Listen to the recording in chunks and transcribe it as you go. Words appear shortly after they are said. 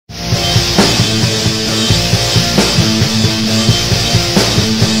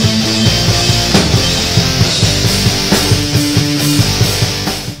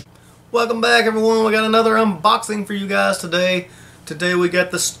welcome back everyone. We got another unboxing for you guys today. Today we got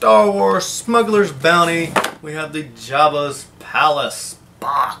the Star Wars Smugglers Bounty. We have the Jabba's Palace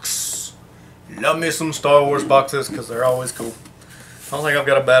box. Love me some Star Wars boxes because they're always cool. I don't think I've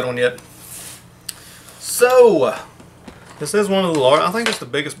got a bad one yet. So, this is one of the large, I think it's the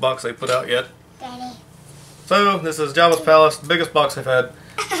biggest box they put out yet. Daddy. So, this is Jabba's Palace, the biggest box they've had.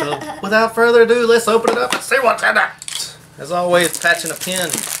 So, without further ado, let's open it up and see what's in it. As always, patching a pin.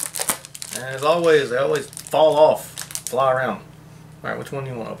 And as always, they always fall off, fly around. Alright, which one do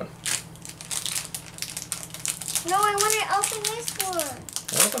you want to open? No, I want to open this one.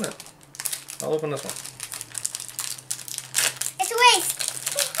 I'll open it. I'll open this one. It's a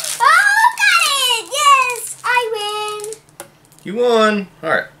waste. Oh, got it! Yes, I win. You won.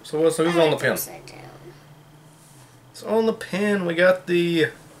 Alright, so who's on the pin? Upside down. So on the pin, we got the...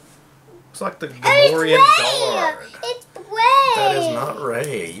 It's like the It's Gamorrean Ray. guard. It's Ray. That is not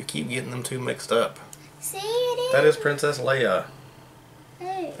Rey. You keep getting them two mixed up. See, it is. That is Princess Leia.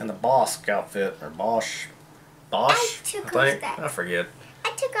 Hey. And the Bosk outfit, or Bosch. Bosch, I took off think. that. I forget.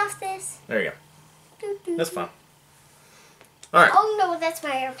 I took off this. There you Doo, go. doo, That's doo. fine. Alright, Oh no, that's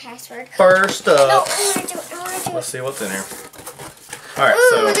my password. first No, up, I want to do it. I want to do let's it. see what's in here. Alright, Ooh,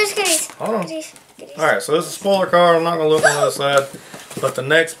 so... there's goodies. Hold on. Goodies. Goodies. Alright, so this is a spoiler card. I'm not going to look on the other side. But the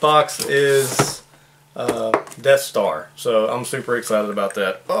next box is Death Star. So I'm super excited about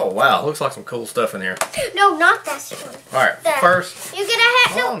that. Oh, wow. Looks like some cool stuff in here. No, not that one. Alright, That. first... You get a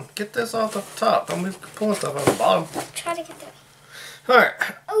hat. Hold on. Get this off the top. Don't be pulling stuff out the bottom. Try to get that. Alright,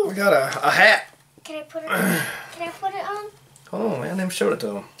 Ooh. we got a hat. Can I put it on? Can I put it on? Hold on, man. They showed it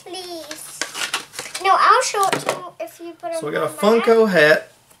to him. Please. No, I'll show it to you if you put it on. So we got a my Funko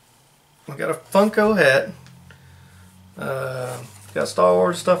hat. We got a Funko hat. Got Star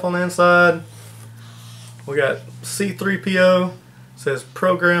Wars stuff on the inside. We got C-3PO. Says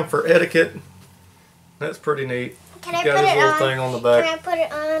program for etiquette. That's pretty neat. Can I Got put his it little on? thing on the back. Can I put it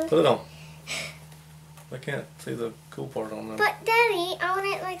on? Put it on. I can't see the cool part on there. But Daddy, I want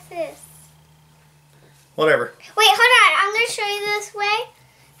it like this. Whatever. Wait, hold on. I'm gonna show you this way.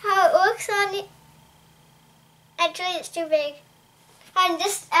 How it looks on it. Actually, it's too big.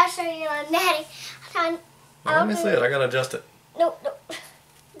 I'll show you on Daddy. Hold on. Now, let me see it. I gotta adjust it. No.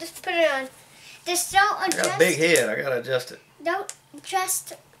 Just put it on. Just don't I adjust. got a big head. I gotta adjust it. Don't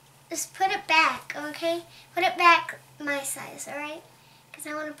just put it back, okay? Put it back my size, alright? Because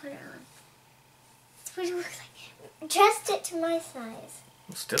I want to put it on. That's what it looks like. Adjust it to my size.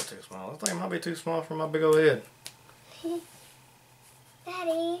 It's still too small. I think it might be too small for my big old head.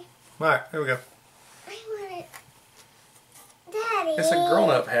 Daddy, Alright, here we go. I want it. Daddy. It's a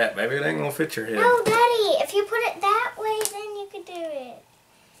grown-up hat, baby. It ain't gonna fit your head. No, Daddy. If you put it that way, then you could do it.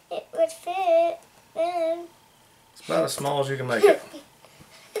 It would fit then. It's about as small as you can make it.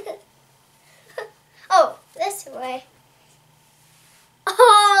 Oh, this way.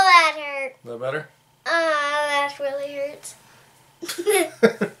 Oh, that hurt. Is that better? That really hurts.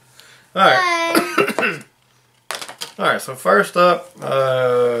 Alright. Bye. Alright, so first up,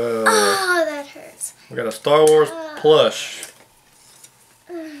 Oh, that hurts. we got a Star Wars plush.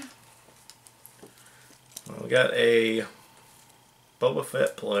 We got a Boba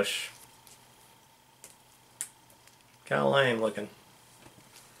Fett plush. Kind of lame looking.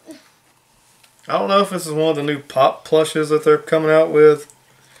 I don't know if this is one of the new pop plushes that they're coming out with.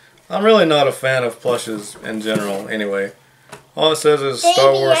 I'm really not a fan of plushes in general anyway. All it says is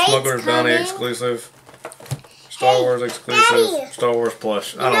Star Wars Smugglers Bounty exclusive. Star Wars exclusive. Daddy. Star Wars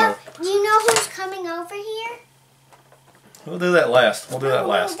plush. I don't know. Do you know who's coming over here? We'll do that last. We'll do that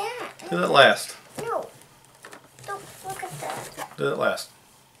last. No, Do that last. No. Don't look at that. Do that last.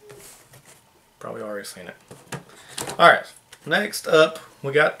 Probably already seen it. Alright. Next up,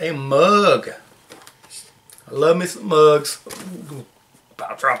 we got a mug. I love me some mugs. Ooh,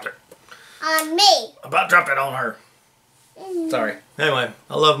 about dropped it. On me. About dropped it on her. Sorry. Anyway,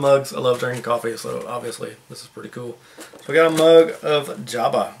 I love mugs. I love drinking coffee, so obviously this is pretty cool. So we got a mug of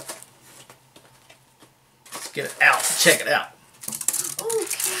Jabba. Let's get it out. Check it out. Ooh,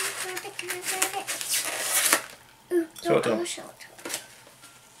 can I grab it? Can I grab it? Ooh, Show it to him. I'll show it to him.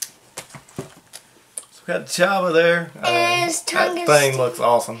 So we got Jabba there. And his tongue that is thing looks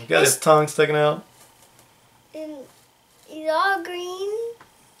awesome. Got his tongue sticking out. And he's all green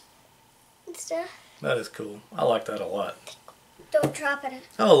and stuff. That is cool. I like that a lot. Don't drop it.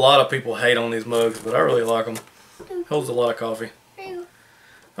 I know a lot of people hate on these mugs, but I really like them. Holds a lot of coffee.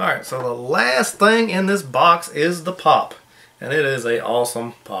 Alright, so the last thing in this box is the pop. And it is a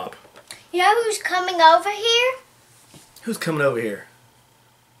awesome pop. You know who's coming over here? Who's coming over here?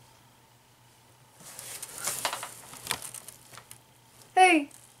 Hey,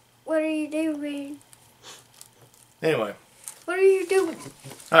 What are you doing? Anyway. What are you doing?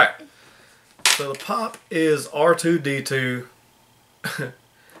 Alright. So the pop is R2-D2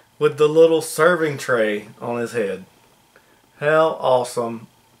 with the little serving tray on his head. How awesome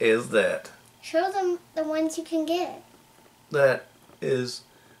is that? Show them the ones you can get. That is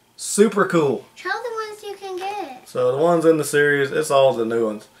super cool. Show the ones you can get. So the ones in the series, it's all the new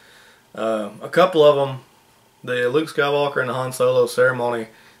ones. A couple of them, the Luke Skywalker and the Han Solo ceremony,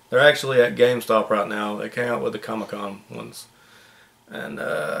 they're actually at GameStop right now. They came out with the Comic-Con ones. And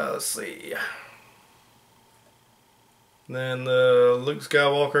let's see. Then the Luke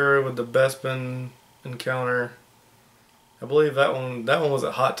Skywalker with the Bespin encounter. I believe that one was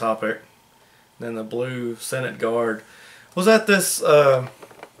a Hot Topic. Then the blue Senate guard was at this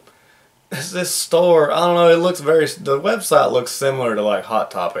this store. I don't know. It looks the website looks similar to like Hot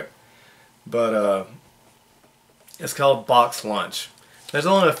Topic, but it's called Box Lunch. There's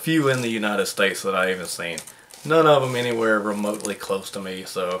only a few in the United States that I even seen. None of them anywhere remotely close to me.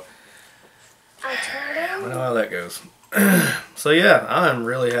 So I know how that goes. So yeah, I'm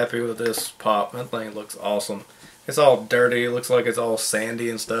really happy with this pop. That thing looks awesome. It's all dirty. It looks like it's all sandy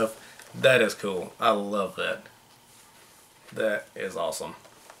and stuff. That is cool. I love that. That is awesome.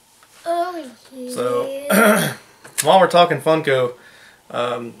 Oh, yeah. So, while we're talking Funko,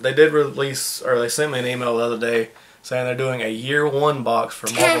 they did release, or they sent me an email the other day saying they're doing a year one box for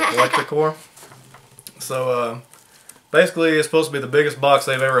Marvel Collector Corps. So, basically it's supposed to be the biggest box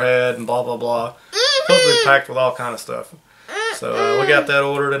they've ever had and blah blah blah. It's supposed to be packed with all kind of stuff. So, we got that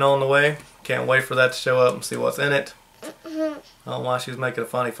ordered and on the way. Can't wait for that to show up and see what's in it. I don't know why she was making a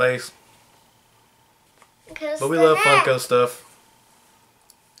funny face. But we love Funko stuff.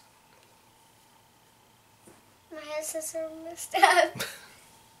 My headset's are messed up.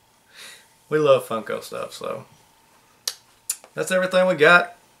 We love Funko stuff, so that's everything we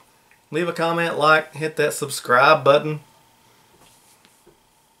got. Leave a comment, like, hit that subscribe button.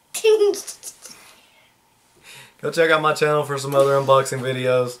 Go check out my channel for some other unboxing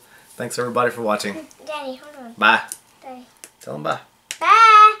videos. Thanks everybody for watching. Daddy, hold on. Bye. Daddy. Tell them bye. Bye.